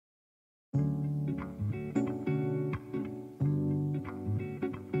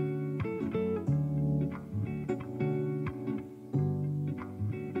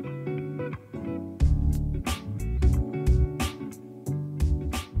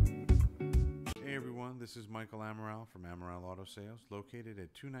this is Michael Amaral from Amaral Auto Sales, located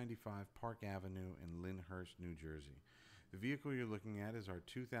at 295 Park Avenue in Lyndhurst, New Jersey. The vehicle you're looking at is our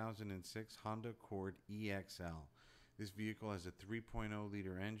 2006 Honda Accord EXL. This vehicle has a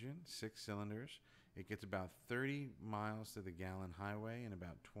 3.0-liter engine, 6 cylinders. It gets about 30 miles to the gallon highway and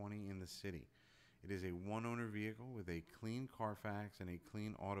about 20 in the city. It is a one-owner vehicle with a clean Carfax and a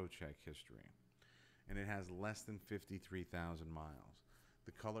clean auto check history. And it has less than 53,000 miles.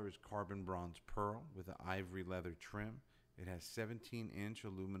 The color is carbon bronze pearl with an ivory leather trim. It has 17-inch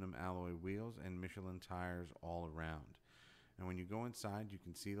aluminum alloy wheels and Michelin tires all around. And when you go inside, you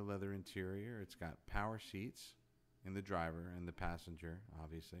can see the leather interior. It's got power seats in the driver and the passenger,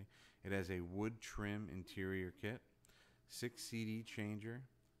 obviously. It has a wood trim interior kit, 6 CD changer,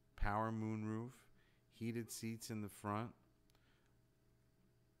 power moonroof, heated seats in the front.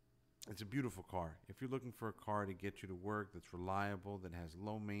 It's a beautiful car. If you're looking for a car to get you to work that's reliable, that has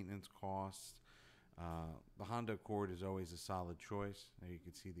low maintenance costs, the Honda Accord is always a solid choice. Now you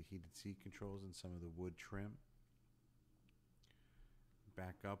can see the heated seat controls and some of the wood trim.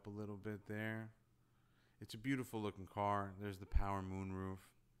 Back up a little bit there. It's a beautiful looking car. There's the power moonroof.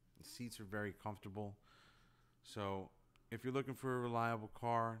 The seats are very comfortable. So if you're looking for a reliable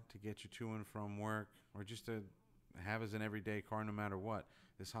car to get you to and from work, or just to have as an everyday car no matter what,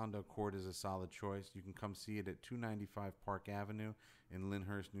 this Honda Accord is a solid choice. You can come see it at 295 Park Avenue in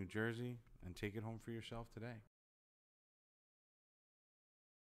Lyndhurst, New Jersey, and take it home for yourself today.